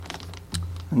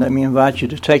And let me invite you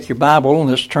to take your Bible and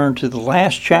let's turn to the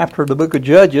last chapter of the book of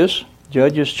Judges,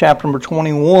 Judges chapter number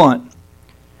 21.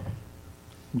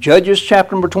 Judges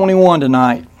chapter number 21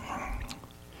 tonight.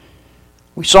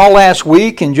 We saw last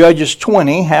week in Judges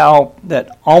 20 how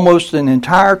that almost an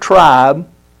entire tribe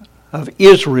of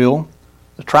Israel,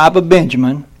 the tribe of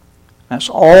Benjamin, that's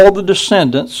all the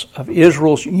descendants of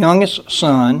Israel's youngest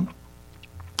son,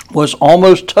 was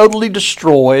almost totally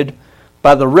destroyed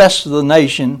by the rest of the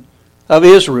nation of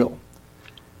Israel.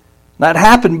 That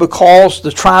happened because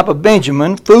the tribe of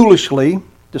Benjamin foolishly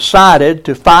decided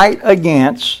to fight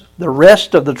against the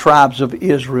rest of the tribes of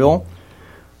Israel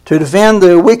to defend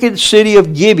the wicked city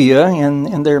of Gibeah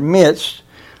in their midst,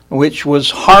 which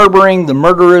was harboring the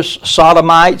murderous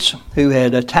Sodomites who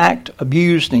had attacked,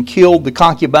 abused, and killed the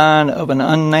concubine of an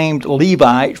unnamed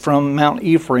Levite from Mount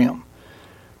Ephraim.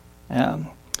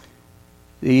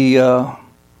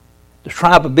 The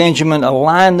tribe of Benjamin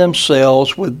aligned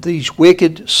themselves with these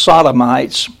wicked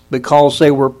Sodomites because they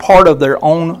were part of their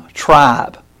own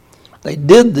tribe. They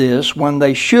did this when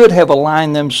they should have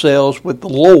aligned themselves with the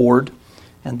Lord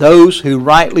and those who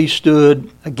rightly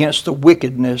stood against the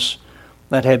wickedness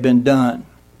that had been done.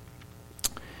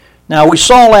 Now, we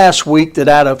saw last week that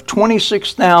out of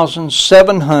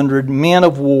 26,700 men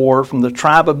of war from the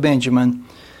tribe of Benjamin,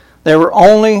 there were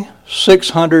only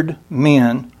 600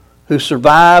 men who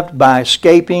survived by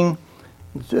escaping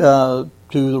to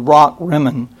the rock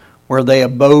Rimmon, where they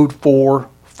abode for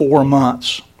 4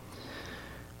 months.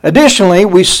 Additionally,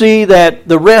 we see that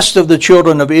the rest of the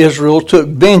children of Israel took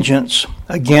vengeance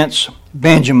against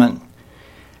Benjamin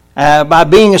by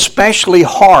being especially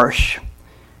harsh.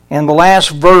 In the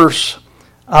last verse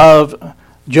of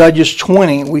Judges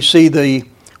 20, we see the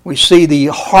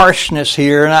harshness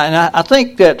here, and I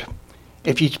think that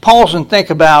if you pause and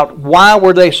think about why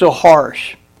were they so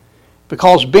harsh,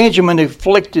 because Benjamin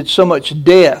inflicted so much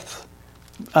death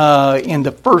in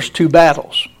the first two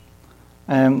battles.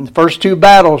 And the first two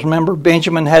battles, remember,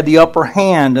 Benjamin had the upper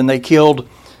hand, and they killed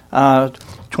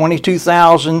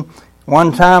 22,000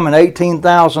 one time and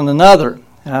 18,000 another.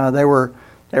 There were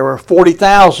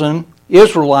 40,000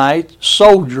 Israelite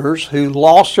soldiers who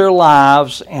lost their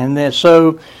lives, and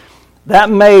so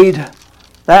that made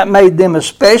them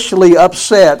especially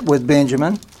upset with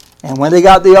Benjamin. And when they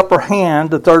got the upper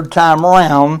hand the third time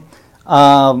around,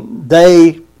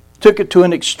 they took it to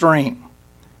an extreme.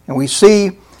 And we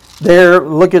see there,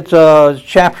 look at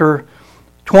chapter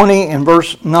 20 and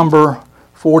verse number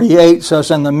 48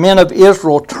 says, "And the men of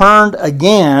Israel turned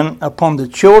again upon the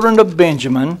children of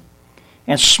Benjamin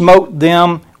and smote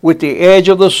them with the edge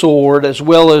of the sword, as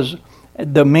well as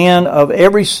the men of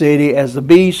every city, as the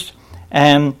beasts,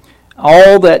 and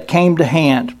all that came to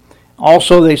hand.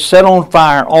 Also they set on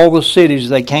fire all the cities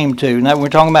they came to." Now we're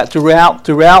talking about throughout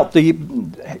the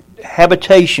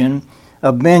habitation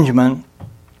of Benjamin.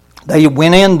 They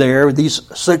went in there. These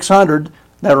 600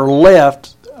 that are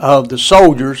left of the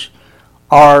soldiers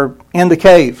are in the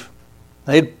cave.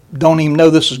 They don't even know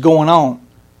this is going on.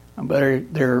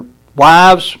 But their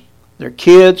wives, their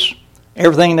kids,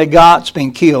 everything they got's been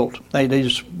killed. They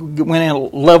just went in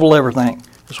and leveled everything.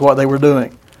 That's what they were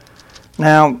doing.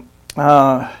 Now,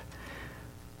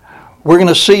 we're going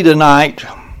to see tonight,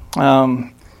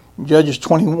 Judges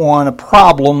 21, a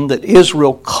problem that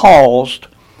Israel caused,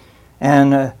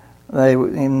 and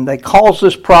they caused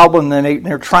this problem, and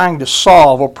they're trying to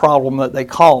solve a problem that they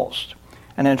caused.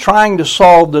 And in trying to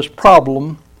solve this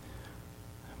problem,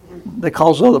 they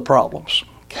cause other problems.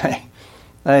 Okay,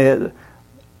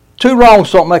 two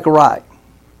wrongs don't make a right.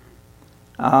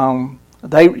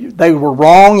 They were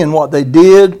wrong in what they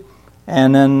did.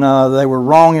 And then they were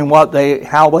wrong in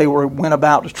how they went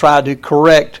about to try to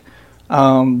correct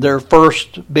their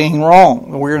first being wrong.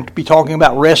 We're going to be talking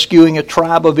about rescuing a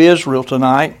tribe of Israel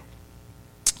tonight.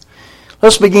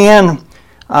 Let's begin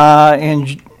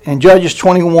in Judges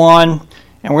 21,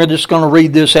 and we're just going to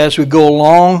read this as we go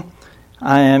along.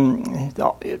 And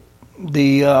it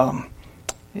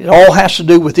all has to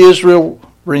do with Israel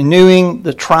renewing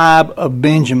the tribe of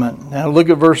Benjamin. Now look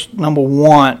at verse number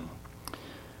 1.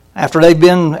 After they've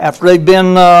been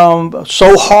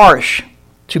so harsh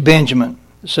to Benjamin,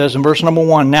 it says in verse number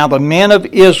 1, "Now the men of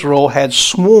Israel had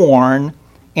sworn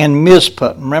in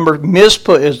Mizpah." Remember,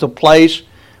 Mizpah is the place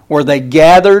where they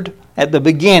gathered at the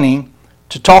beginning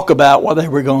to talk about what they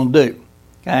were going to do.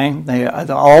 Okay,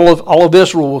 all of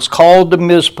Israel was called to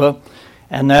Mizpah,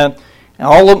 and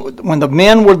when the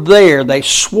men were there, they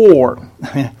swore,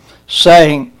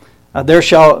 saying, "There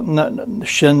shall none,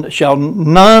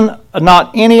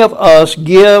 not any of us,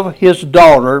 give his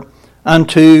daughter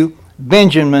unto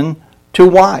Benjamin to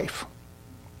wife."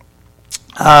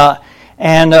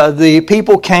 And the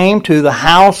people came to the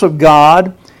house of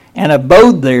God and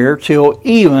abode there till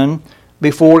even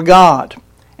before God,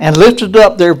 and lifted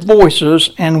up their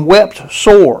voices and wept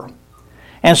sore,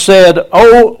 and said,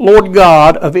 O Lord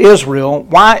God of Israel,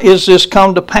 why is this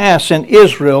come to pass in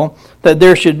Israel, that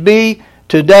there should be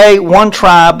today one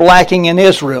tribe lacking in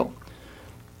Israel?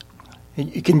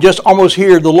 You can just almost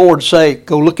hear the Lord say,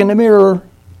 go look in the mirror.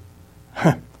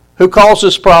 Who caused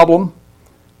this problem?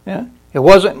 Yeah. It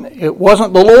wasn't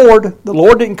the Lord. The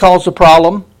Lord didn't cause the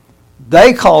problem.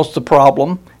 They caused the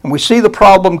problem. And we see the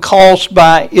problem caused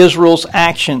by Israel's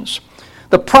actions.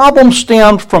 The problem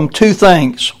stemmed from two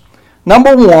things.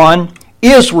 Number one,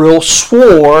 Israel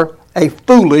swore a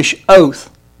foolish oath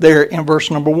there in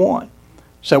verse number 1.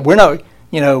 So we're not,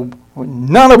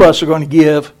 none of us are going to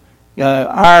give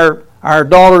our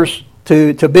daughters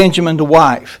to Benjamin to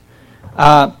wife.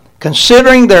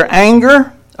 Considering their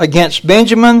anger against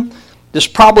Benjamin, this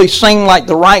probably seemed like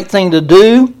the right thing to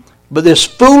do, but this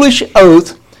foolish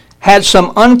oath had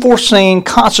some unforeseen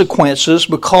consequences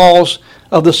because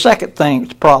of the second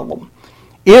thing's problem.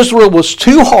 Israel was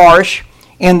too harsh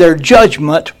in their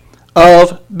judgment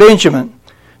of Benjamin.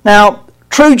 Now,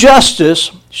 true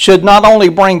justice should not only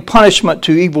bring punishment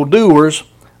to evildoers,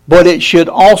 but it should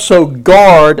also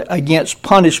guard against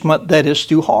punishment that is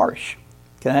too harsh.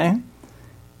 Okay?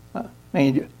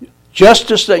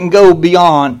 Justice doesn't go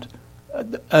beyond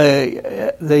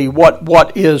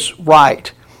what is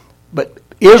right. But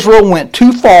Israel went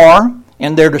too far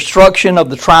in their destruction of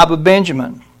the tribe of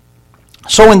Benjamin.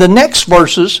 So in the next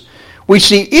verses, we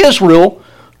see Israel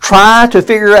try to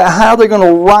figure out how they're going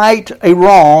to right a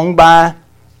wrong by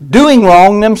doing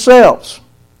wrong themselves.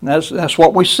 That's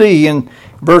what we see in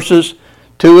verses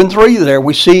 2 and 3 there.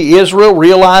 We see Israel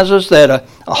realizes that a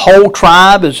whole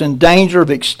tribe is in danger of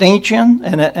extinction,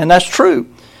 and that's true.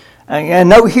 And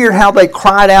note here how they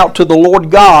cried out to the Lord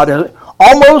God,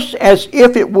 almost as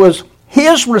if it was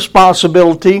his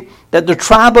responsibility that the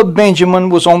tribe of Benjamin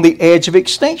was on the edge of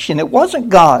extinction. It wasn't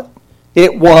God.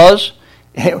 It was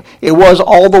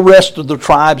all the rest of the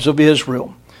tribes of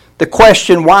Israel. The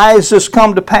question, why has this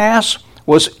come to pass,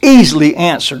 was easily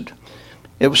answered.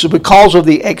 It was because of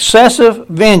the excessive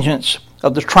vengeance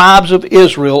of the tribes of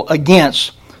Israel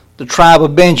against the tribe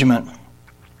of Benjamin.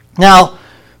 Now,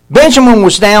 Benjamin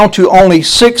was down to only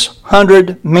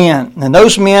 600 men, and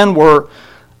those men were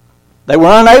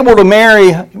unable to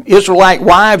marry Israelite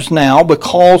wives now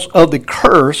because of the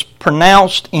curse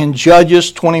pronounced in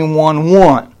Judges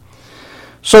 21:1.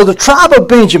 So the tribe of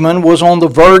Benjamin was on the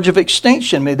verge of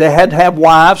extinction. They had to have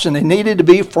wives, and they needed to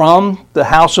be from the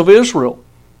house of Israel.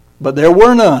 But there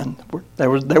were none. There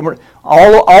were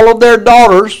all of their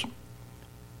daughters,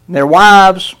 their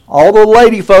wives, all the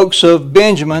lady folks of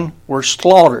Benjamin were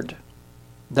slaughtered.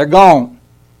 They're gone.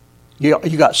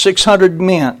 You got 600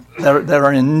 men that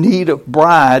are in need of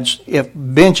brides if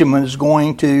Benjamin is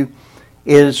going to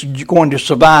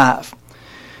survive.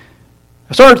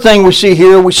 The third thing we see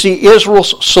here, we see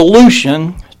Israel's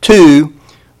solution to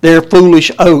their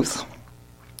foolish oath.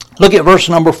 Look at verse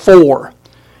number 4.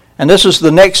 And this is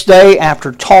the next day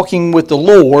after talking with the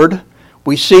Lord.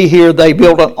 We see here they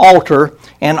built an altar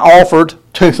and offered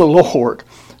to the Lord.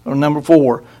 Number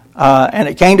 4. And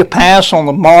it came to pass on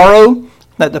the morrow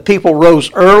that the people rose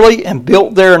early and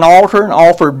built there an altar and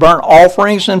offered burnt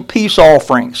offerings and peace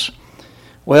offerings.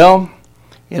 Well,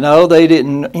 they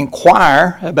didn't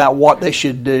inquire about what they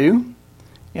should do.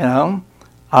 They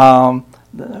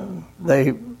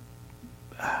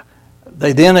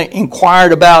then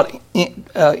inquired about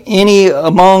any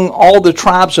among all the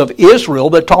tribes of Israel.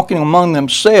 They're talking among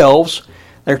themselves.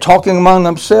 They're talking among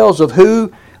themselves of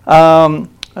who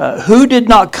did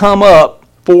not come up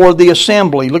for the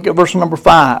assembly. Look at verse number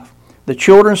 5. The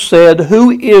children said,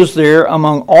 who is there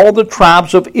among all the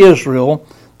tribes of Israel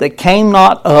that came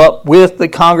not up with the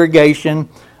congregation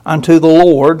unto the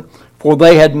Lord? For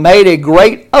they had made a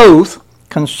great oath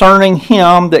concerning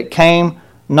him that came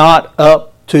not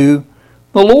up to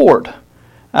the Lord.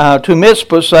 To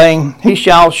Mizpah, saying, he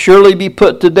shall surely be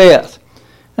put to death.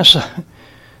 And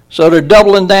so they're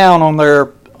doubling down on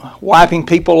their wiping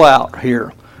people out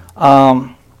here.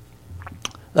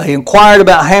 They inquired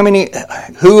about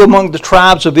who among the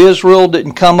tribes of Israel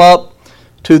didn't come up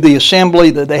to the assembly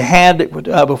that they had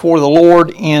before the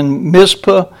Lord in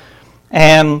Mizpah.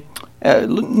 And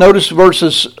notice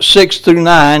verses 6 through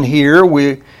 9 here.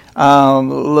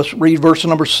 Let's read verse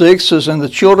number 6. It says, and the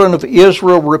children of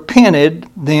Israel repented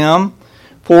them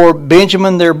for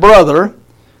Benjamin their brother,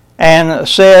 and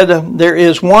said, there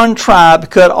is one tribe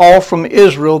cut off from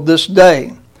Israel this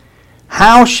day.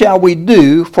 How shall we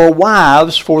do for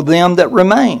wives for them that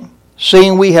remain?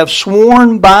 seeing we have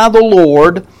sworn by the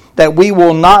Lord that we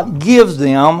will not give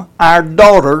them our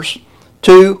daughters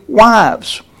to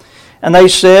wives. And they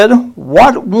said,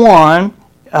 what one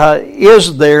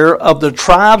is there of the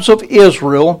tribes of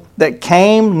Israel that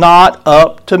came not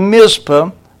up to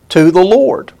Mizpah to the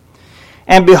Lord?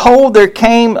 And behold, there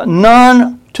came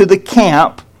none to the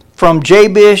camp from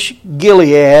Jabesh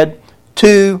Gilead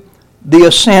to the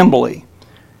assembly.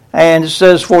 And it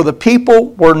says, for the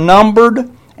people were numbered,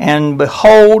 and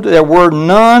behold, there were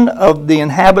none of the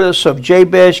inhabitants of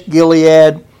Jabesh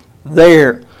Gilead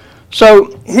there.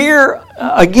 So here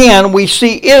again, we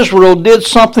see Israel did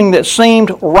something that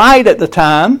seemed right at the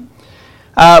time,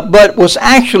 but was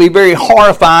actually very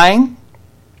horrifying.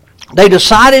 They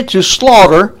decided to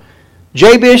slaughter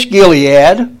Jabesh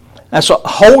Gilead. That's a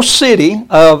whole city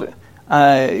of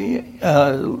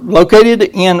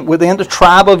located within the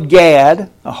tribe of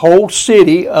Gad, a whole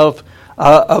city of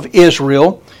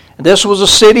Israel. And this was a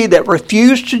city that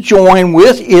refused to join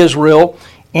with Israel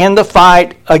in the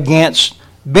fight against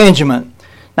Benjamin.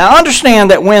 Now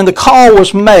understand that when the call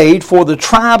was made for the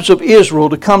tribes of Israel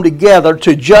to come together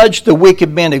to judge the wicked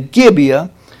men of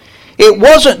Gibeah, it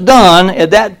wasn't done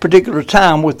at that particular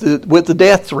time with the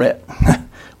death threat.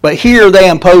 But here they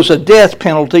imposed a death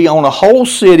penalty on a whole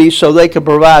city so they could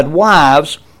provide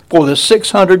wives for the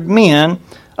 600 men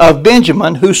of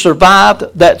Benjamin who survived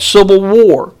that civil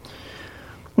war.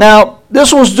 Now,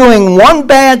 this was doing one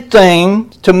bad thing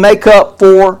to make up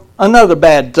for another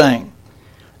bad thing.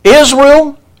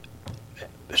 Israel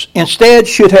instead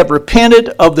should have repented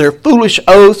of their foolish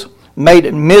oath made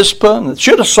at Mizpah and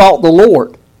should have sought the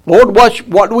Lord. Lord,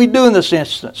 what do we do in this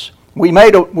instance? We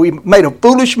made a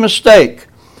foolish mistake.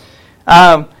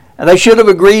 And they should have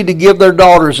agreed to give their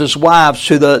daughters as wives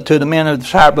to the men of the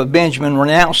tribe of Benjamin,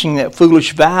 renouncing that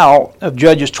foolish vow of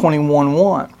Judges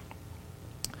 21:1.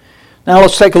 Now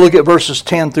let's take a look at verses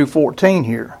 10 through 14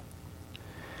 here.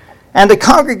 And the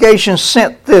congregation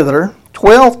sent thither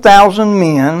 12,000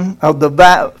 men of the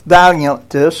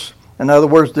valiantest, in other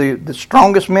words, the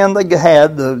strongest men they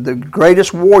had, the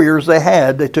greatest warriors they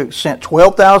had. Sent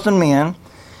 12,000 men,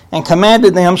 and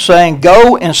commanded them, saying,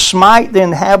 go and smite the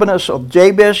inhabitants of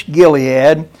Jabesh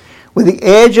Gilead with the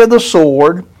edge of the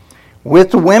sword,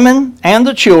 with the women and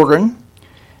the children.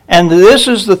 And this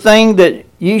is the thing that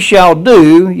ye shall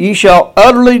do. Ye shall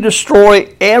utterly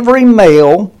destroy every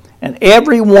male and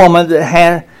every woman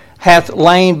that hath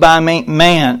lain by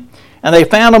man. And they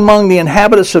found among the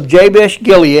inhabitants of Jabesh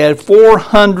Gilead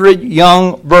 400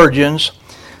 young virgins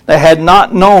that had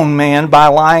not known man by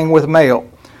lying with male.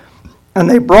 And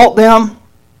they brought them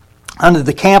unto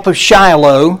the camp of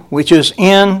Shiloh, which is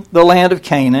in the land of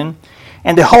Canaan.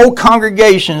 And the whole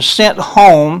congregation sent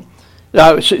some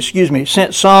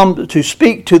to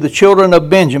speak to the children of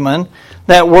Benjamin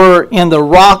that were in the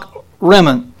rock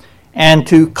Rimmon, and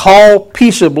to call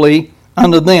peaceably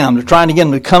unto them. They're trying to get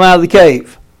them to come out of the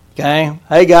cave. Okay,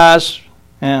 hey guys,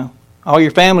 all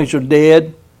your families are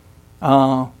dead.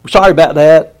 We're sorry about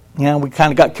that. We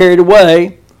kind of got carried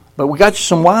away. But we got you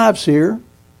some wives here.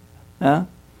 Y'all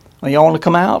want to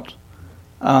come out?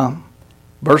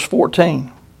 Verse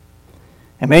 14.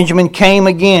 And Benjamin came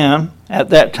again at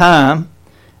that time,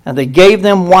 and they gave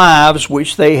them wives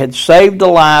which they had saved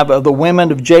alive of the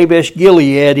women of Jabesh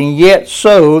Gilead, and yet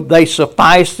so they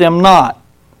sufficed them not.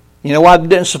 You know why they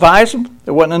didn't suffice them?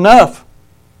 There wasn't enough.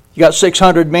 You got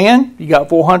 600 men, you got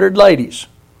 400 ladies.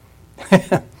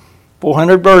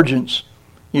 400 virgins.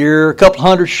 You're a couple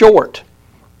hundred short.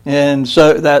 And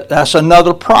so that's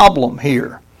another problem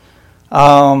here.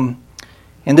 In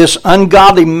this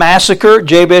ungodly massacre at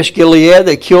Jabesh Gilead,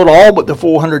 they killed all but the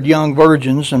 400 young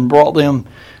virgins and brought them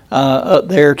up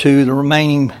there to the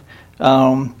remaining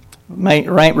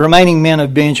men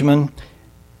of Benjamin.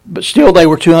 But still they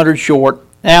were 200 short.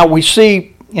 Now we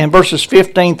see in verses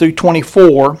 15 through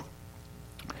 24,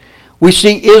 we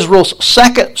see Israel's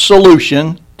second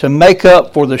solution to make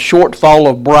up for the shortfall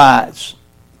of brides.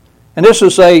 And this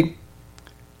is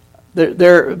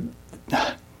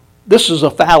this is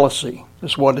a fallacy,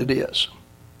 is what it is.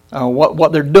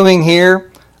 What they're doing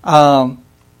here,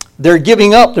 they're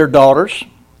giving up their daughters.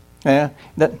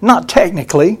 Not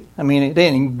technically. I mean,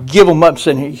 they didn't give them up and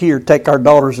say, here, take our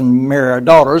daughters and marry our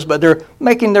daughters. But they're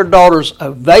making their daughters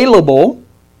available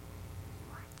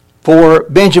for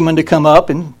Benjamin to come up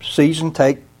and seize and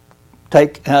take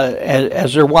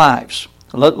as their wives.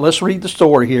 Let's read the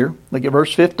story here. Look at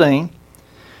verse 15.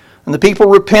 And the people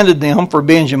repented them for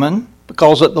Benjamin,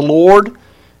 because that the Lord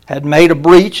had made a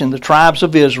breach in the tribes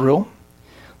of Israel.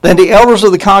 Then the elders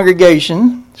of the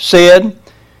congregation said,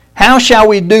 how shall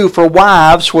we do for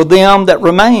wives for them that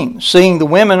remain, seeing the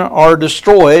women are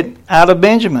destroyed out of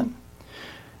Benjamin?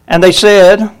 And they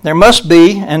said, there must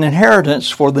be an inheritance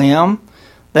for them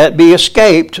that be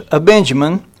escaped of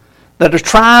Benjamin, that a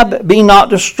tribe be not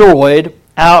destroyed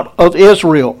out of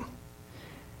Israel.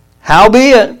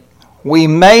 Howbeit, we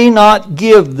may not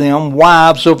give them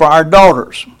wives of our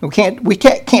daughters. We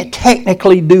can't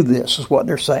technically do this, is what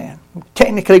they're saying.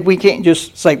 Technically, we can't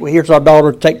just say, well, here's our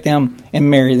daughter, take them and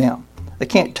marry them. They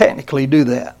can't technically do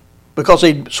that because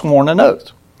they'd sworn an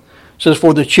oath. It says,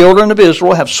 for the children of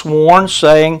Israel have sworn,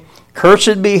 saying,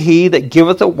 cursed be he that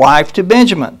giveth a wife to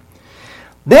Benjamin.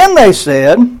 Then they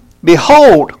said,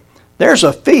 behold, there's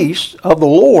a feast of the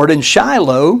Lord in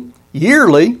Shiloh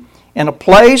yearly, in a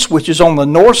place which is on the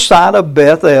north side of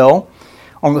Bethel,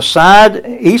 on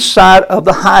the east side of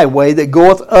the highway that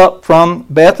goeth up from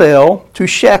Bethel to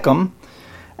Shechem,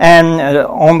 and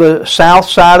on the south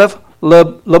side of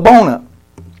Lebonah.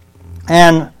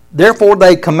 And therefore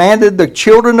they commanded the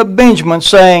children of Benjamin,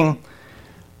 saying,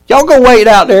 y'all go wait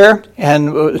out there and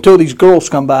until these girls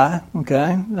come by.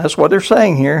 Okay, that's what they're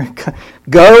saying here.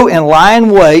 Go and lie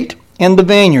in wait in the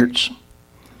vineyards.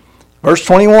 Verse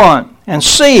 21, and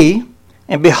see,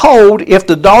 and behold, if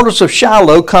the daughters of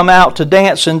Shiloh come out to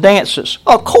dance in dances.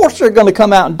 Of course they're going to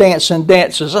come out and dance in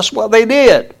dances. That's what they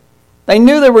did. They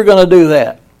knew they were going to do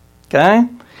that. Okay?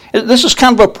 This is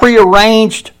kind of a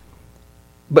prearranged,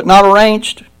 but not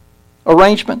arranged,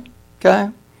 arrangement.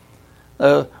 Okay?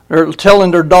 They're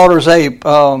telling their daughters, hey, you're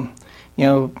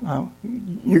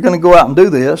going to go out and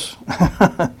do this.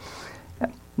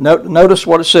 Notice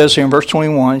what it says here in verse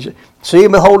 21. See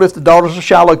and behold, if the daughters of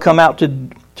Shiloh come out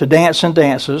to dance in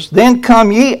dances, then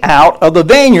come ye out of the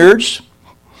vineyards,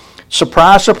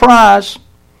 surprise, surprise,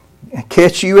 and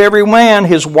catch you every man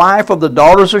his wife of the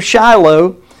daughters of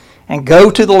Shiloh, and go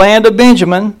to the land of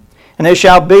Benjamin. And it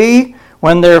shall be,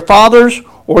 when their fathers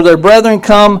or their brethren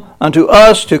come unto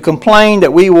us to complain,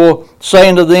 that we will say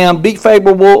unto them, be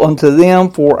favorable unto them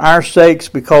for our sakes,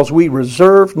 because we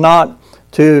reserve not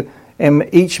to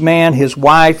each man his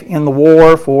wife in the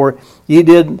war, for ye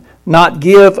did not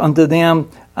give unto them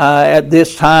at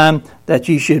this time, that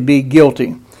ye should be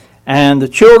guilty. And the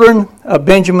children of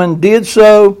Benjamin did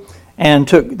so, and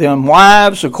took them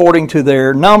wives according to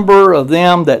their number of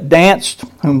them that danced,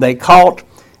 whom they caught.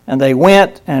 And they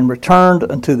went and returned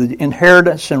unto the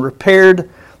inheritance, and repaired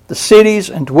the cities,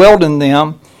 and dwelt in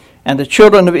them. And the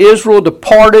children of Israel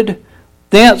departed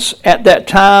thence at that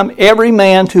time, every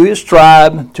man to his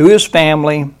tribe, to his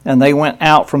family, and they went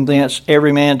out from thence,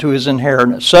 every man to his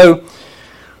inheritance. So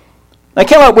they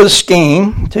came up with a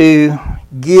scheme to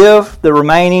give the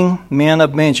remaining men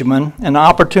of Benjamin an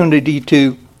opportunity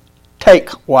to take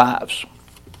wives.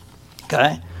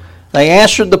 Okay? They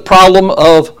answered the problem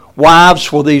of wives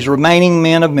for these remaining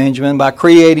men of Benjamin by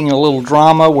creating a little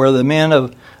drama where the men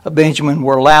of Benjamin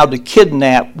were allowed to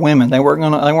kidnap women. They weren't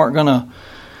going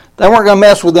to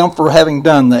mess with them for having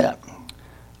done that.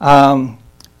 And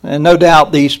no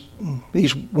doubt these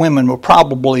women were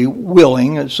probably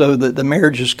willing, so that the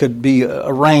marriages could be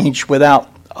arranged without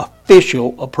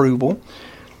official approval.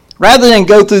 Rather than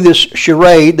go through this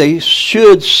charade, they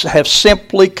should have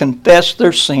simply confessed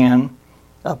their sin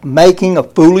of making a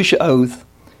foolish oath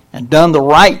and done the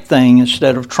right thing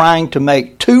instead of trying to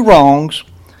make two wrongs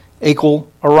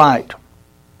equal a right.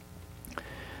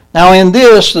 Now in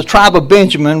this, the tribe of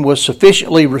Benjamin was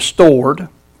sufficiently restored.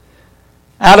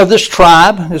 Out of this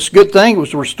tribe, this good thing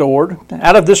was restored.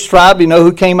 Out of this tribe, you know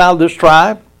who came out of this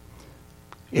tribe?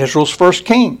 Israel's first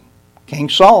king, King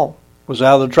Saul, was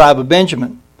out of the tribe of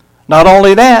Benjamin. Not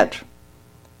only that,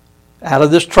 out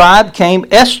of this tribe came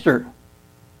Esther.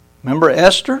 Remember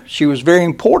Esther? She was very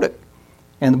important.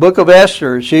 In the book of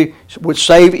Esther, she would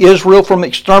save Israel from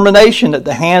extermination at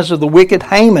the hands of the wicked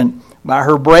Haman by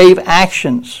her brave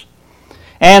actions.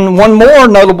 And one more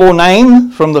notable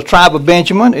name from the tribe of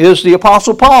Benjamin is the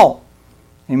Apostle Paul.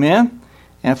 Amen?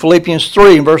 And Philippians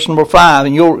 3, verse number 5.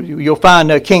 And you'll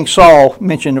find King Saul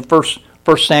mentioned in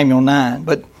 1 Samuel 9.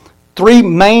 But three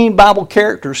main Bible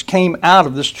characters came out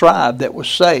of this tribe that was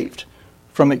saved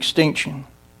from extinction.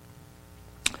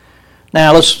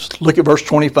 Now let's look at verse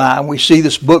 25. We see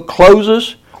this book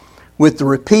closes with the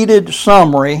repeated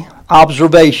summary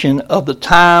observation of the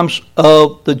times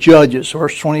of the judges.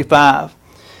 Verse 25.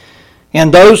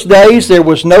 In those days there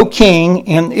was no king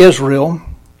in Israel.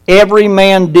 Every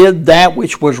man did that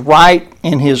which was right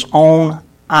in his own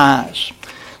eyes.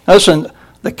 Listen,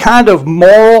 the kind of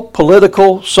moral,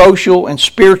 political, social, and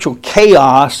spiritual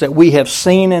chaos that we have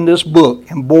seen in this book,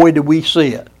 and boy did we see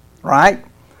it, right?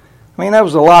 I mean, there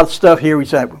was a lot of stuff here we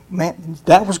said, man,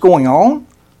 that was going on?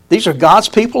 These are God's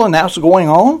people and that's going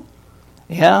on?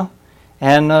 Yeah.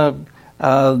 And there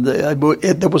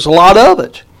was a lot of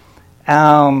it.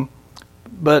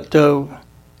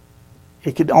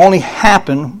 it could only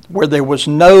happen where there was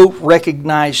no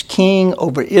recognized king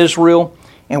over Israel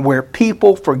and where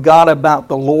people forgot about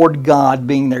the Lord God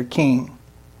being their king.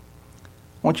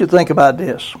 I want you to think about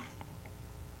this.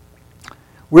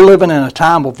 We're living in a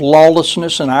time of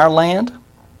lawlessness in our land.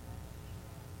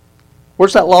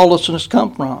 Where's that lawlessness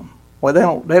come from? Well, they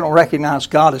don't recognize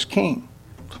God as king.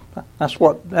 That's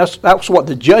what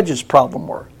the judges' problem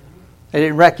were. They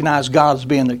didn't recognize God as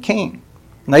being their king,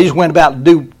 and they just went about to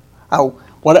do.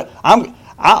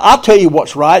 I'll tell you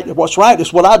what's right. What's right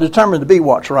is what I determine to be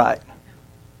what's right.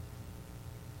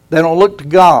 They don't look to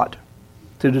God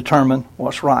to determine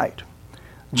what's right.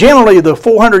 Generally, the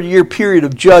 400-year period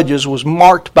of Judges was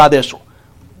marked by this,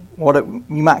 you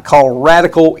might call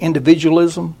radical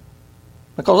individualism,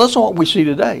 because that's what we see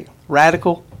today,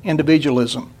 radical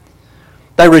individualism.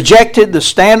 They rejected the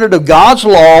standard of God's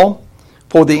law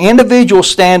for the individual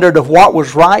standard of what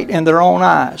was right in their own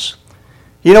eyes.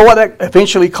 You know what that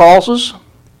eventually causes?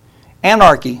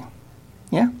 Anarchy.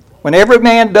 Yeah. When every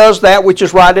man does that which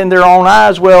is right in their own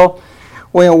eyes, well,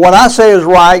 what I say is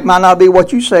right might not be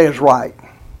what you say is right.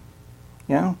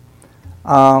 Yeah.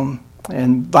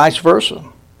 And vice versa.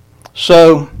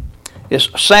 So it's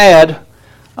sad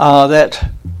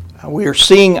that we are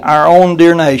seeing our own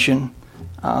dear nation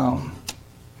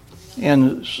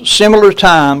in similar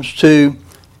times to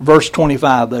verse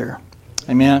 25 there.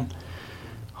 Amen.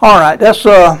 All right, that's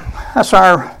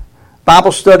our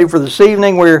Bible study for this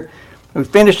evening. We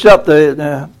finished up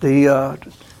the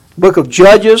book of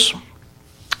Judges,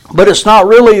 but it's not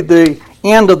really the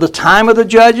end of the time of the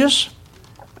Judges.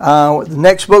 The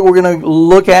next book we're going to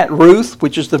look at, Ruth,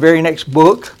 which is the very next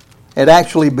book. It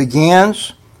actually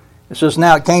begins. It says,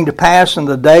 "Now it came to pass in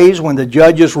the days when the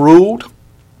judges ruled."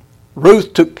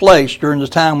 Ruth took place during the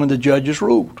time when the judges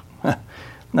ruled.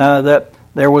 That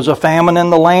there was a famine in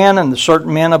the land, and the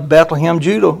certain men of Bethlehem,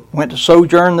 Judah, went to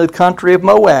sojourn in the country of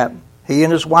Moab. He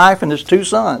and his wife and his 2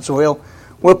 sons. So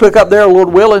we'll pick up there, Lord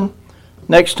willing,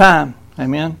 next time.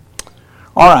 Amen.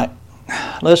 All right.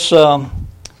 Let's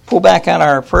pull back out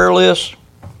our prayer list.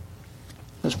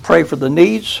 Let's pray for the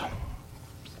needs.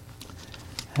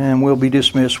 And we'll be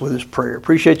dismissed with this prayer.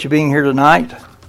 Appreciate you being here tonight.